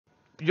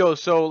Yo,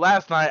 so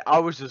last night I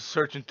was just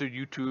searching through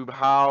YouTube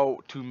how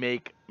to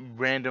make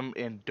random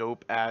and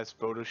dope ass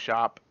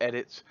Photoshop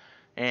edits,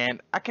 and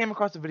I came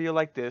across a video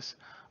like this.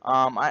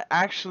 I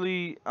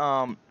actually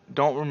don't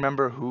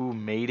remember who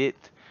made it,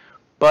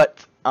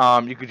 but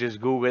you could just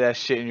Google that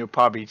shit and you'll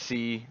probably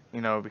see,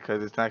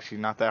 because it's actually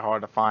not that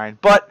hard to find.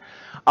 But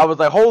I was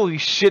like, holy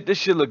shit, this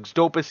shit looks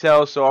dope as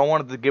hell, so I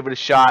wanted to give it a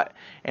shot,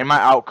 and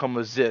my outcome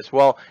was this.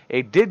 Well,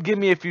 it did give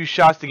me a few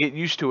shots to get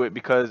used to it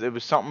because it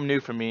was something new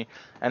for me,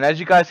 and as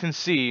you guys can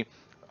see,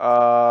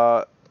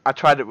 I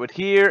tried it with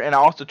here, and I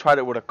also tried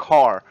it with a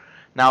car.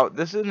 Now,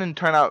 this didn't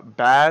turn out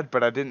bad,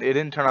 but it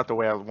didn't turn out the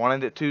way I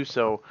wanted it to,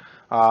 so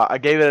I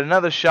gave it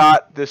another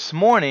shot this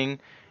morning,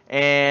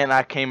 and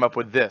I came up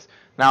with this.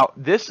 Now,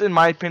 this, in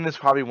my opinion, is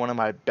probably one of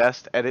my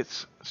best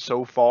edits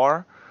so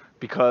far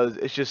because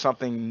it's just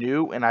something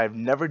new, and I've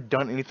never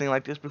done anything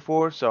like this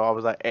before, so I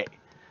was like, hey,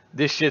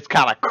 this shit's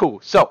kind of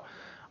cool. So,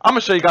 I'm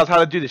going to show you guys how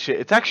to do this shit.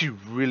 It's actually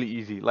really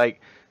easy.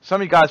 Like,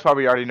 some of you guys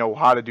probably already know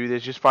how to do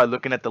this just by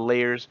looking at the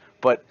layers,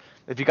 but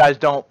if you guys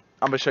don't,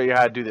 I'm going to show you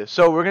how to do this.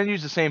 So, we're going to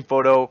use the same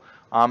photo.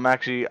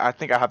 Actually, I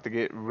think I have to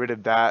get rid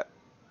of that.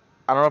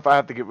 I don't know if I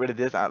have to get rid of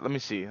this. Let me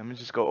see. Let me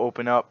just go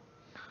open up.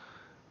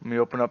 Let me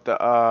open up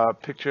the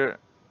picture.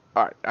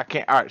 Alright, I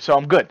can't. Alright, so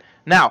I'm good.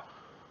 Now,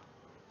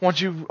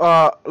 once you've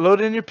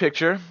loaded in your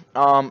picture,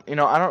 I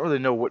don't really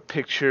know what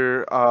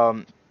picture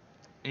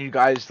you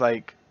guys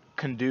like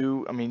can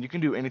do. I mean, you can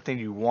do anything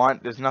you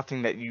want. There's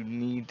nothing that you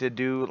need to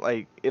do.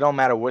 Like, it don't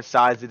matter what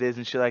size it is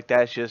and shit like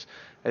that. It's just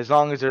as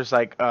long as there's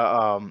like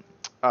a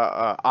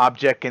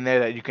object in there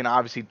that you can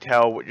obviously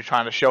tell what you're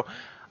trying to show.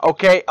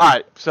 Okay,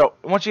 alright, so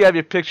once you have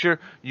your picture,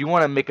 you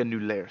want to make a new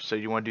layer. So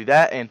you want to do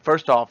that, and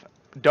first off,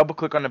 double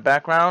click on the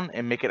background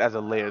and make it as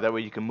a layer. That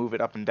way you can move it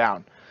up and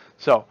down.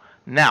 So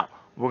now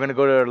we're going to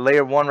go to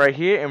layer 1 right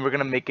here, and we're going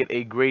to make it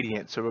a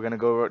gradient. So we're going to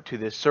go to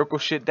this circle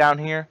shit down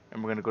here,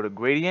 and we're going to go to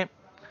gradient,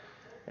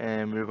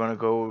 and we're going to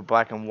go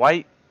black and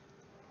white,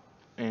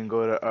 and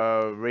go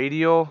to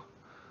radial,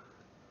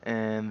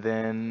 and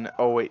then,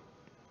 oh wait,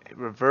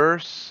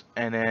 reverse,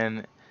 and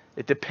then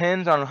it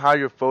depends on how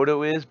your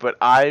photo is, but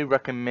I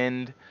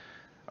recommend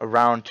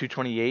around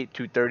 228,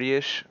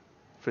 230-ish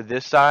for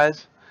this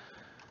size.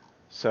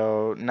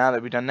 So now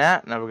that we've done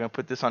that, now we're going to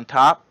put this on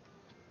top.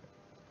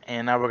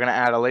 And now we're going to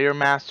add a layer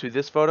mask to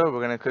this photo. We're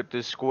going to click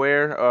this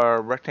square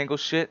or rectangle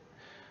shit.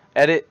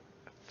 Edit,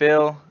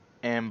 fill,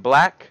 and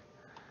black.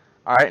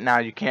 Alright, now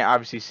you can't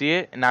obviously see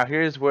it. And now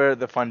here's where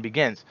the fun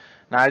begins.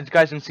 Now as you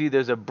guys can see,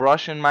 there's a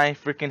brush in my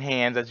freaking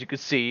hands, as you can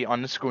see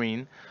on the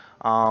screen.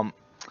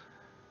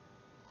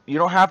 You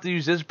don't have to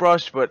use this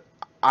brush, but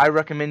I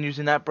recommend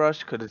using that brush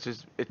because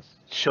it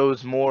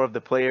shows more of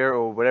the player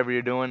or whatever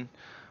you're doing.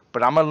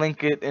 But I'm going to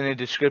link it in the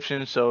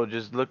description, so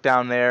just look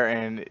down there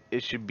and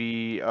it should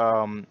be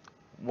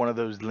one of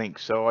those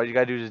links. So all you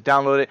got to do is just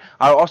download it.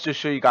 I'll also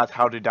show you guys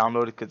how to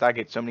download it because I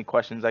get so many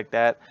questions like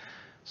that.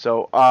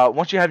 So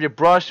once you have your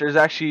brush, there's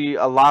actually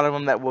a lot of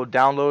them that will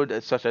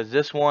download, such as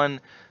this one,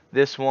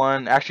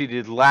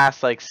 actually the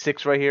last like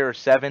 6 right here or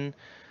 7.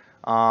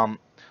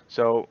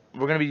 So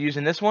we're going to be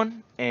using this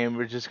one, and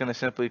we're just going to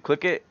simply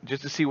click it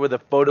just to see where the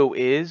photo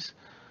is.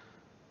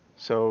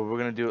 So we're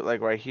going to do it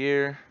like right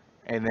here,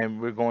 and then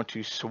we're going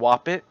to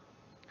swap it.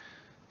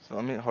 So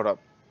hold up.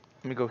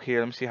 Let me go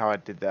here. Let me see how I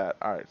did that.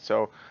 Alright,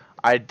 so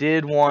I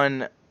did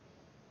one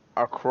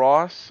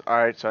across.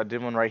 Alright, so I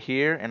did one right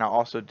here, and I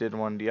also did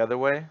one the other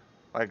way,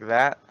 like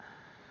that.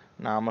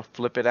 Now I'm going to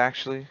flip it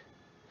actually,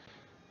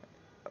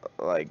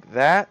 like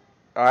that.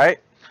 Alright.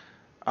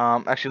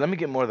 Actually, let me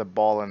get more of the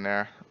ball in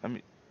there. Let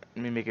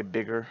me make it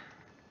bigger.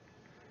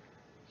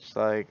 Just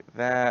like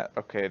that.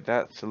 Okay,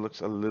 that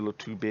looks a little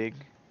too big.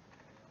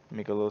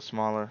 Make it a little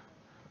smaller.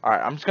 Alright,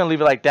 I'm just going to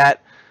leave it like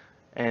that.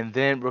 And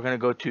then we're going to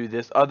go to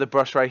this other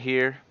brush right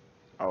here.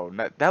 Oh,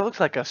 that looks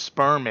like a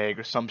sperm egg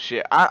or some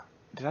shit.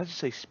 Did I just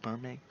say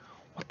sperm egg?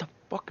 What the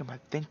fuck am I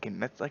thinking?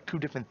 That's like 2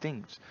 different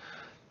things.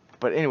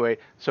 But anyway,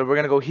 so we're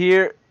going to go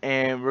here,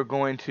 and we're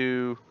going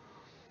to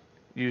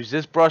use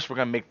this brush. We're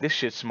going to make this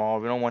shit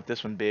small. We don't want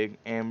this one big.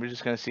 And we're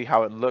just going to see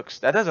how it looks.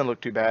 That doesn't look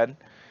too bad.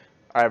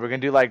 Alright, we're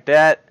going to do like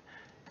that.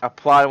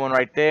 Apply one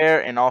right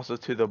there, and also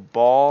to the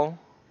ball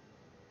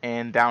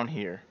and down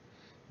here.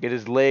 Get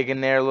his leg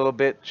in there a little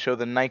bit. Show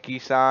the Nike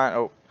sign.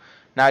 Oh,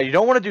 now you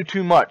don't want to do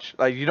too much.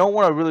 Like, you don't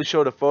want to really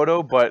show the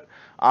photo, but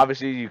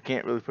obviously you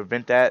can't really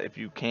prevent that if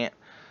you can't.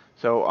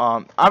 So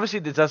obviously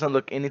this doesn't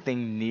look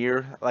anything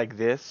near like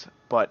this,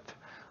 but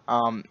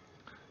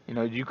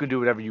you can do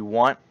whatever you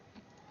want.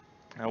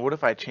 Now what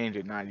if I change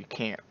it? Nah, you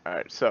can't.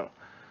 Alright, so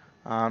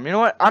you know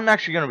what? I'm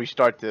actually gonna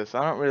restart this.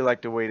 I don't really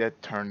like the way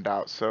that turned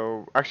out.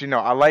 So actually no,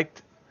 I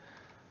liked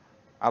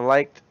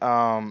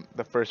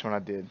the first one I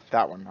did.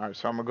 That one. Alright,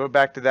 so I'm gonna go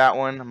back to that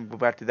one. I'm gonna go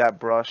back to that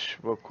brush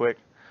real quick.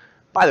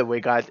 By the way,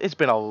 guys, it's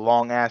been a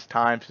long ass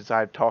time since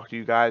I've talked to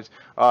you guys.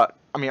 I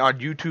mean on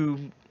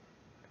YouTube,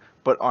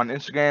 but on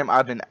Instagram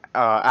I've been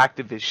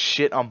active as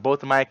shit on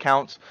both of my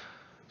accounts.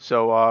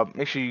 So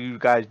make sure you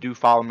guys do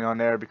follow me on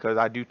there because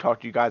I do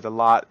talk to you guys a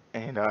lot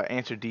and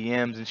answer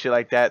DMs and shit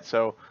like that.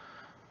 So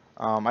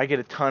I get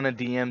a ton of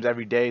DMs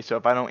every day, so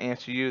if I don't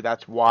answer you,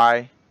 that's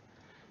why.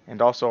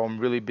 And also, I'm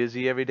really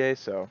busy every day,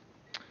 so.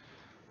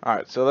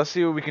 Alright, so let's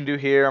see what we can do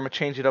here. I'm going to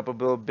change it up a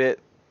little bit.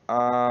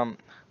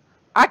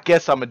 I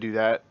guess I'm going to do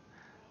that.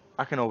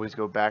 I can always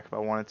go back if I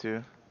wanted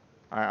to.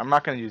 Alright, I'm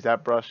not going to use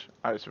that brush.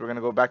 Alright, so we're going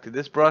to go back to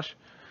this brush.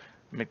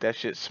 Make that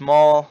shit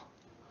small.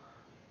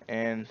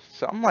 And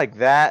something like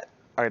that.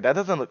 Alright, that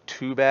doesn't look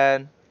too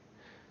bad.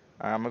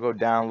 Alright, I'm going to go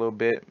down a little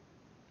bit.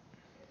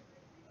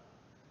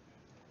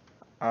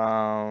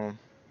 Alright,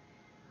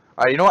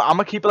 you know what? I'm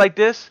going to keep it like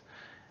this.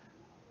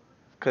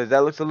 Because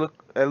that looks a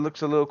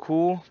little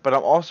cool. But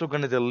I'm also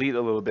going to delete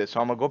a little bit. So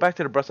I'm going to go back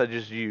to the brush I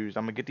just used.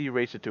 I'm going to get the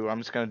eraser tool. I'm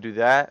just going to do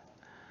that.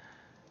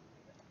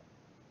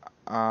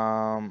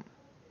 I'm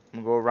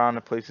going to go around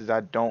the places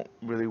I don't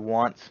really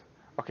want.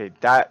 Okay,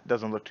 that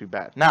doesn't look too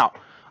bad. Now,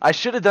 I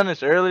should have done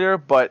this earlier,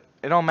 but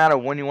it don't matter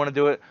when you want to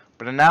do it.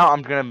 But now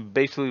I'm going to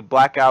basically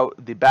black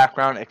out the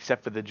background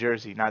except for the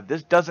jersey. Now,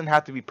 this doesn't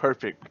have to be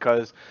perfect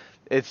because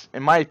it's,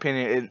 in my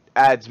opinion, it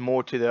adds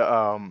more to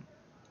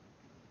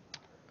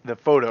the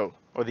photo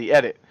or the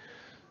edit.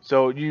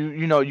 So,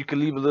 you know, you can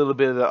leave a little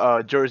bit of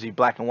the jersey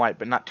black and white,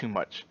 but not too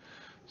much.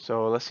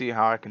 So, let's see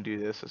how I can do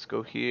this. Let's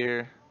go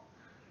here.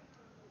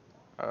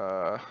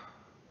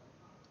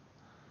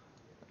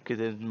 Get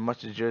as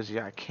much of the jersey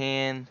I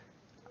can.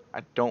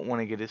 I don't want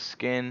to get his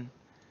skin.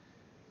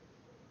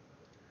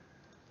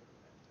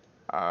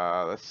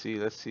 Let's see.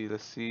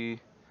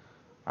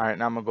 Alright,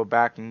 now I'm going to go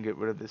back and get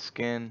rid of the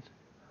skin.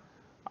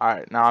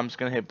 Alright, now I'm just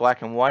going to hit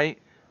black and white.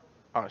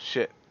 Oh,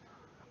 shit.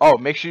 Oh,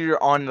 make sure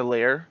you're on the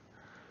layer.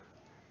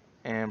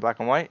 And black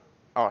and white.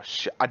 Oh,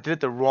 shit. I did it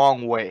the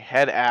wrong way.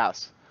 Head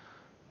ass.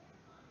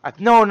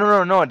 No,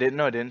 I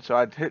didn't. So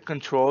I hit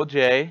Control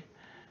J.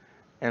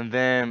 And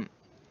then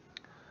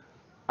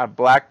I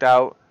blacked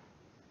out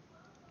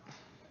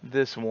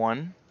this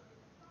one.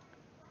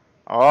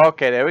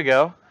 Okay, there we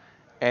go.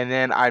 And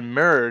then I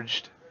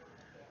merged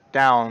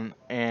down,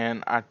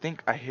 and I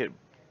think I hit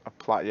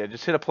apply. Yeah,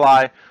 just hit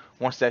apply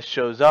once that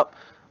shows up.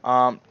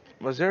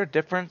 Was there a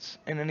difference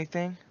in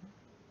anything?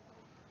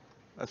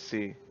 Let's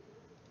see.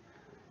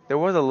 There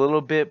was a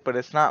little bit, but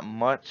it's not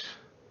much.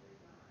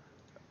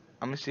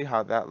 Let me see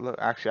how that looks.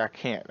 Actually, I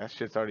can't. That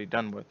shit's already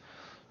done with.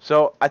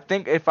 So I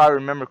think if I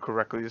remember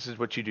correctly, this is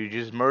what you do. You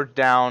just merge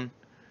down,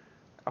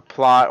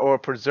 apply, or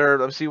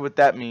preserve. Let's see what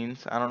that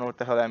means. I don't know what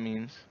the hell that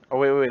means. Oh,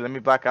 wait. Let me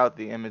black out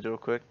the image real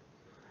quick.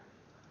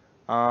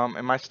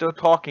 Am I still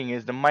talking?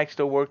 Is the mic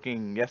still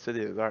working? Yes, it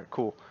is. Alright,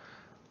 cool.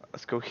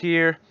 Let's go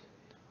here.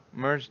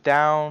 Merge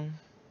down.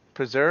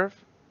 Preserve.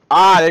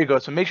 Ah, there you go.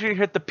 So make sure you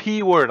hit the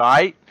P word,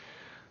 alright?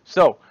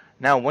 So,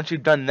 now once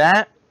you've done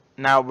that,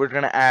 now we're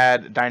going to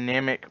add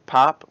dynamic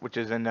pop, which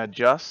is in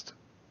adjust.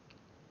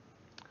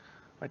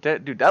 Right there.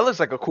 Dude, that looks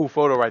like a cool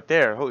photo right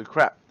there. Holy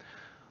crap.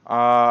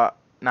 Now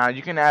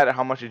you can add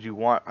how much as you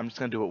want. I'm just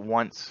going to do it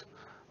once.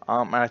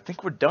 And I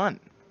think we're done.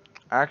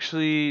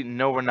 Actually,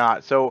 no, we're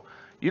not. So,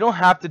 you don't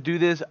have to do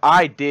this.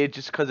 I did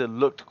just because it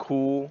looked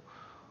cool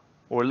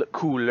or looked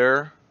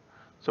cooler.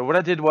 So what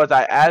I did was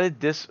I added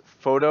this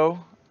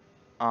photo.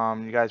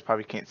 You guys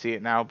probably can't see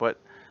it now, but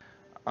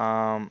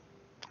I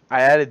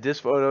added this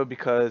photo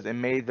because it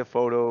made the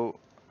photo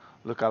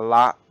look a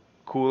lot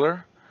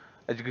cooler.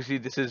 As you can see,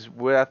 this is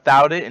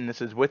without it and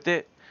this is with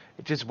it.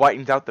 It just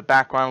whitens out the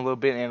background a little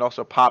bit, and it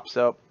also pops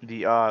up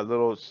the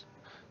little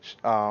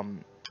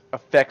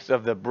effects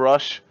of the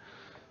brush.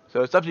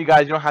 So it's up to you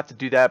guys. You don't have to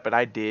do that, but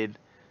I did.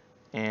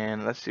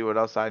 And let's see what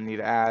else I need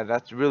to add.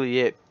 That's really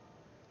it.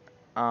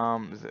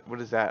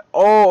 What is that?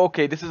 Oh,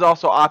 okay. This is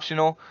also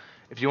optional.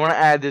 If you want to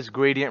add this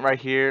gradient right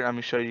here, let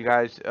me show you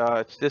guys.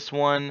 It's this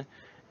one,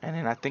 and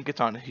then I think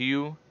it's on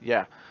hue.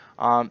 Yeah.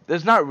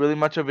 There's not really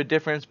much of a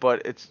difference,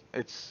 but it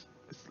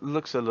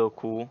looks a little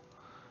cool.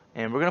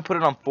 And we're gonna put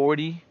it on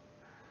 40.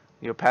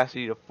 The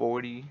opacity to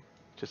 40,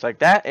 just like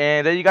that.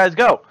 And there you guys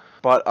go.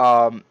 But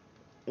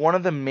one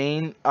of the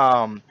main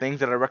things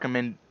that I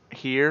recommend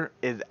here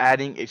is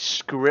adding a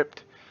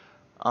script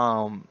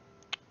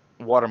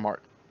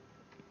watermark.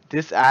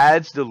 This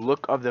adds the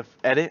look of the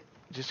edit,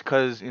 just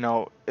because, you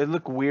know, it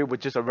looked weird with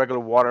just a regular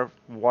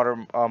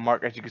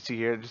watermark. As you can see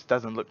here, it just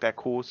doesn't look that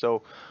cool.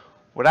 So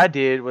what I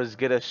did was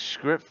get a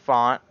script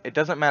font. It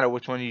doesn't matter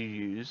which one you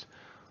use,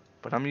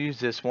 but I'm gonna use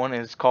this one,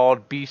 and it's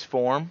called Beast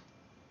Form.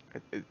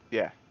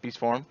 Yeah, Beast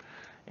Form.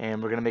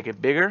 And we're gonna make it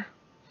bigger,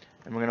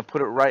 and we're gonna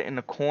put it right in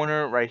the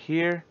corner right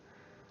here.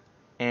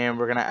 And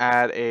we're gonna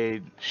add a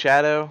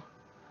shadow,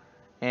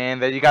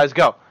 and there you guys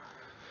go.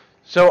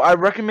 So I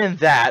recommend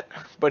that,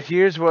 but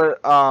here's what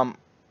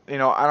you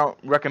know, I don't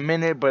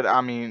recommend it, but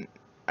I mean,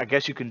 I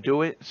guess you can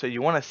do it. So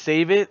you want to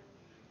save it.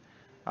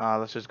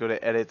 Let's just go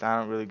to edit. I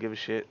don't really give a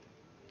shit.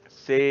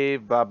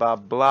 Save, blah blah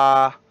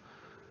blah.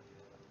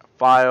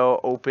 File,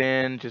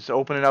 open. Just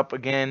open it up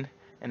again,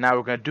 and now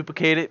we're gonna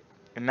duplicate it,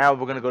 and now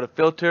we're gonna go to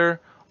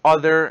filter,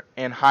 other,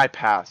 and high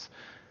pass.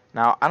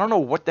 Now, I don't know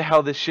what the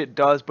hell this shit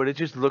does, but it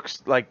just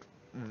looks like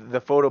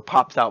the photo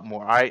pops out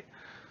more, alright?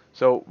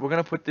 So, we're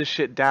going to put this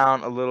shit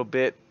down a little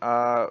bit.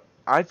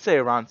 I'd say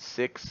around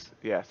 6.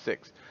 Yeah,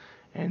 6.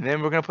 and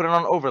then we're gonna put it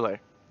on overlay.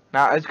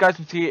 Now, as you guys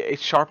can see, it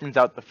sharpens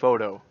out the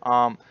photo.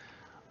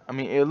 I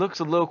mean, it looks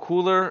a little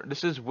cooler.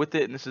 This is with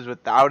it and this is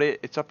without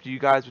it. It's up to you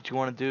guys what you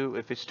want to do.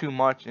 If it's too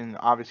much, and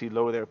obviously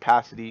lower the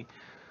opacity.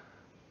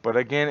 But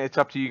again, it's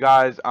up to you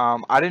guys.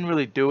 I didn't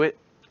really do it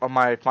on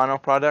my final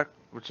product,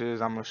 which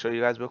is, I'm going to show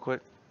you guys real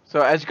quick.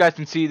 So as you guys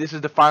can see, this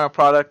is the final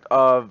product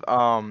of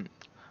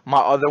my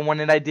other one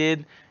that I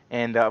did.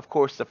 And of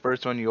course, the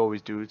first one you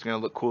always do. It's going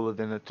to look cooler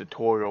than the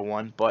tutorial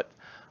one. But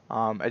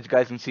as you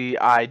guys can see,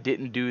 I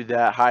didn't do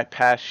that high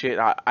pass shit.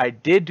 I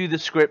did do the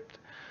script.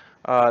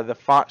 The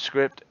font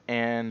script,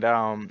 and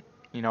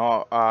you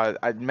know,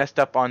 I messed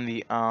up on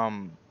the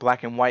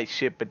black and white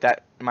shit, but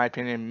that, in my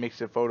opinion, makes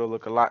the photo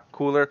look a lot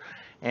cooler.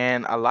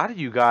 And a lot of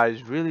you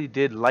guys really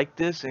did like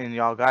this, and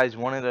y'all guys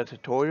wanted a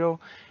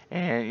tutorial.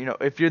 And you know,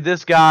 if you're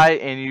this guy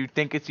and you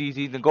think it's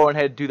easy, then go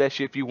ahead and do that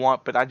shit if you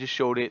want. But I just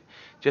showed it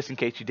just in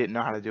case you didn't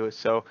know how to do it.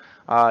 So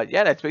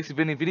yeah, that's basically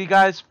been the video,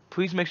 guys.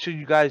 Please make sure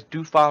you guys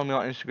do follow me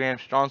on Instagram,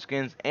 Strong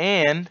Skins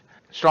and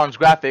Strong's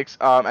Graphics.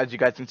 As you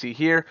guys can see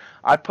here,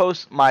 I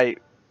post my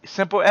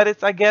simple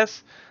edits, I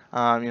guess. You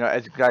know,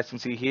 as you guys can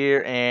see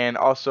here, and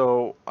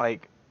also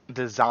like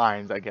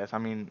designs, I guess. I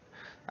mean,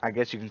 I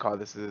guess you can call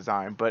this a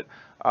design, but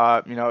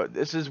you know,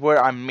 this is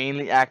where I'm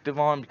mainly active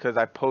on, because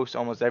I post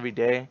almost every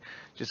day,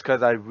 just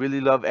because I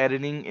really love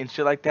editing and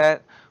shit like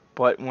that.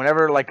 But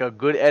whenever like a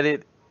good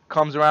edit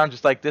comes around,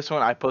 just like this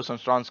one, I post on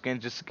Strong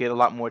Skins just to get a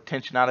lot more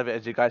attention out of it,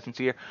 as you guys can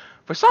see here.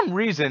 For some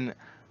reason,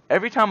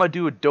 every time I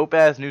do a dope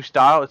ass new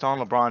style, it's on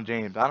LeBron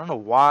James. I don't know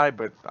why,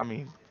 but I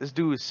mean, this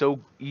dude is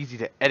so easy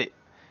to edit.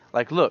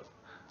 Like, look,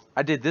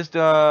 I did this.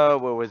 Where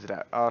was it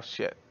at? Oh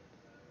shit.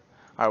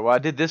 All right, well, I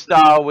did this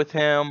style with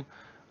him.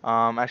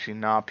 Actually,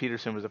 nah,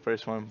 Peterson was the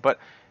first one. But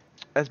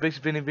that's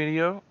basically the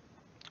video.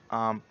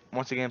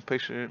 Once again,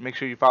 make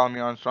sure you follow me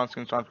on Strong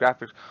Skins, Strong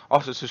Graphics.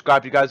 Also,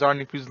 subscribe if you guys aren't.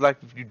 If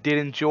you did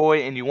enjoy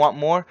and you want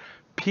more,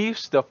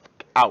 peace the f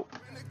out.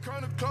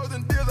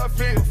 Closing deals, I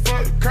feel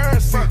for the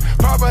currency.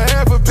 Pop a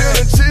half a bill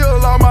and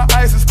chill, all my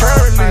ice is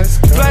currently.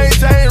 Plain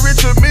Jane,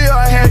 Richard Mille,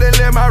 I had